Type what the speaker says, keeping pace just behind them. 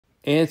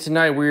And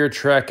tonight we are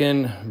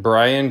tracking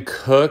Bryan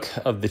Cook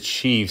of the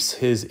Chiefs,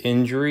 his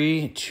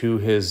injury to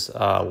his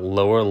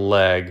lower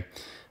leg.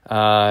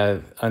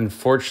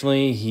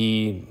 Unfortunately,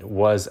 he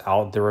was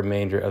out the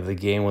remainder of the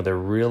game with a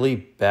really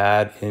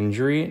bad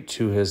injury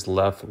to his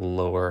left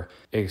lower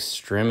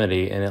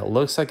extremity. And it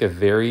looks like a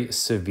very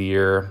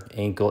severe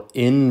ankle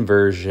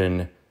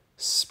inversion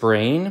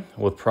sprain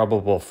with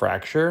probable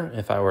fracture,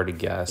 if I were to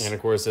guess. And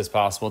of course, it's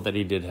possible that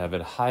he did have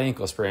a high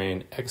ankle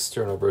sprain,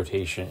 external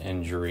rotation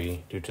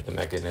injury due to the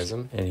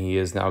mechanism. And he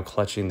is now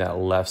clutching that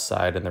left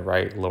side in the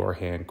right lower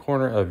hand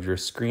corner of your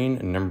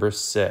screen, number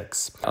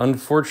 6.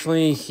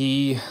 Unfortunately,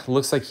 he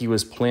looks like he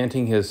was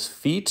planting his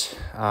feet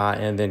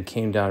and then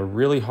came down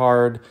really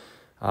hard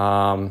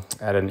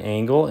at an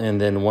angle. And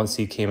then once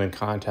he came in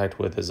contact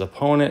with his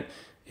opponent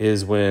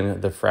is when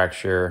the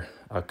fracture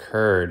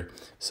occurred.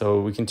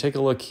 So we can take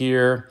a look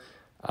here,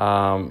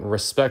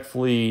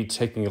 respectfully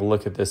taking a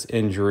look at this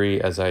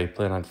injury as I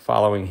plan on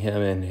following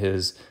him in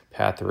his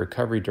path to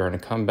recovery during a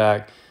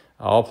comeback.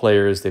 All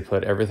players, they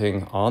put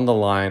everything on the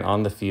line,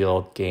 on the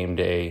field, game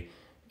day,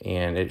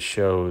 and it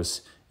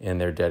shows in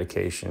their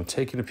dedication.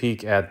 Taking a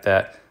peek at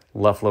that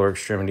left lower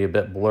extremity, a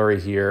bit blurry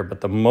here,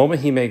 but the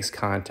moment he makes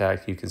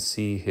contact, you can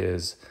see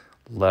his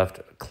left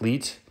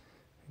cleat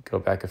go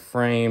back a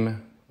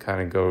frame,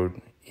 kind of go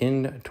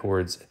in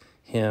towards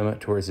him,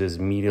 towards his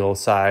medial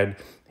side,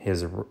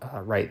 his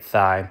right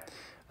thigh.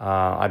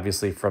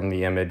 Obviously from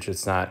the image,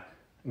 it's not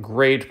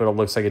great, but it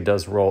looks like it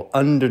does roll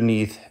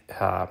underneath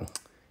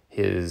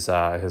his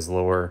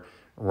lower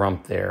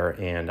rump there.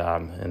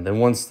 And then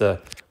once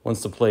the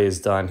play is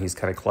done, he's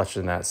kind of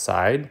clutching that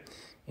side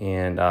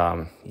and,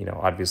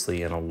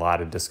 obviously in a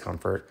lot of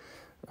discomfort.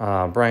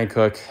 Bryan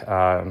Cook,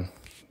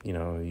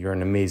 you're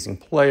an amazing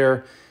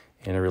player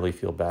and I really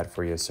feel bad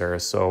for you, sir.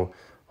 So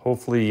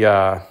hopefully,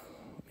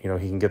 he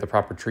can get the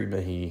proper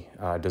treatment he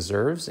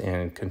deserves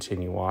and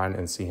continue on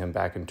and see him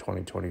back in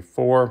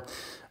 2024.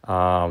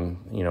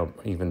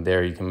 Even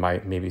there, you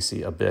might maybe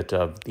see a bit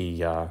of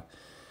the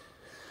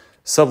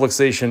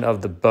subluxation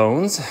of the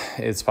bones.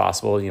 It's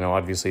possible,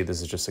 obviously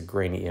this is just a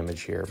grainy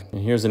image here.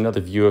 And here's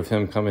another view of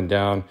him coming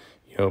down,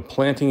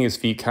 planting his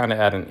feet kind of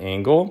at an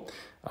angle,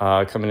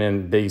 coming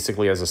in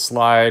basically as a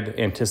slide,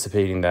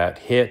 anticipating that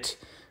hit,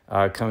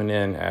 coming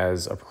in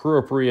as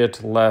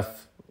appropriate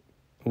left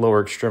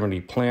lower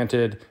extremity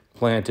planted,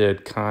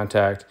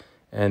 contact,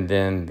 and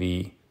then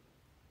the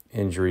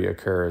injury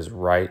occurs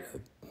right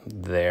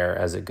there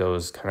as it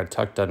goes kind of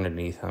tucked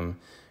underneath him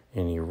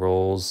and he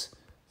rolls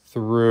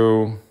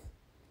through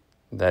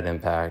that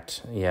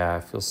impact. Yeah, I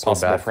feel so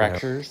Possible bad for him.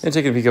 fractures. And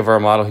taking a peek of our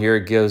model here,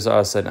 it gives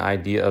us an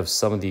idea of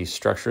some of the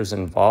structures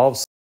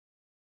involved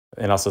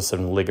and also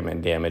some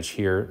ligament damage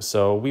here.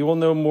 So we will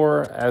know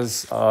more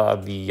as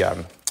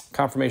the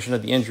confirmation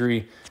of the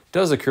injury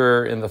does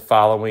occur in the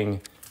following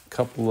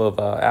couple of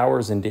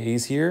hours and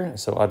days here.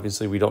 So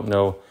obviously we don't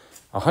know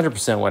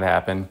 100% what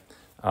happened,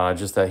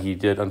 just that he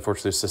did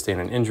unfortunately sustain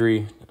an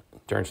injury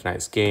during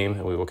tonight's game,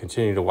 and we will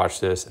continue to watch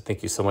this.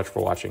 Thank you so much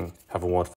for watching. Have a wonderful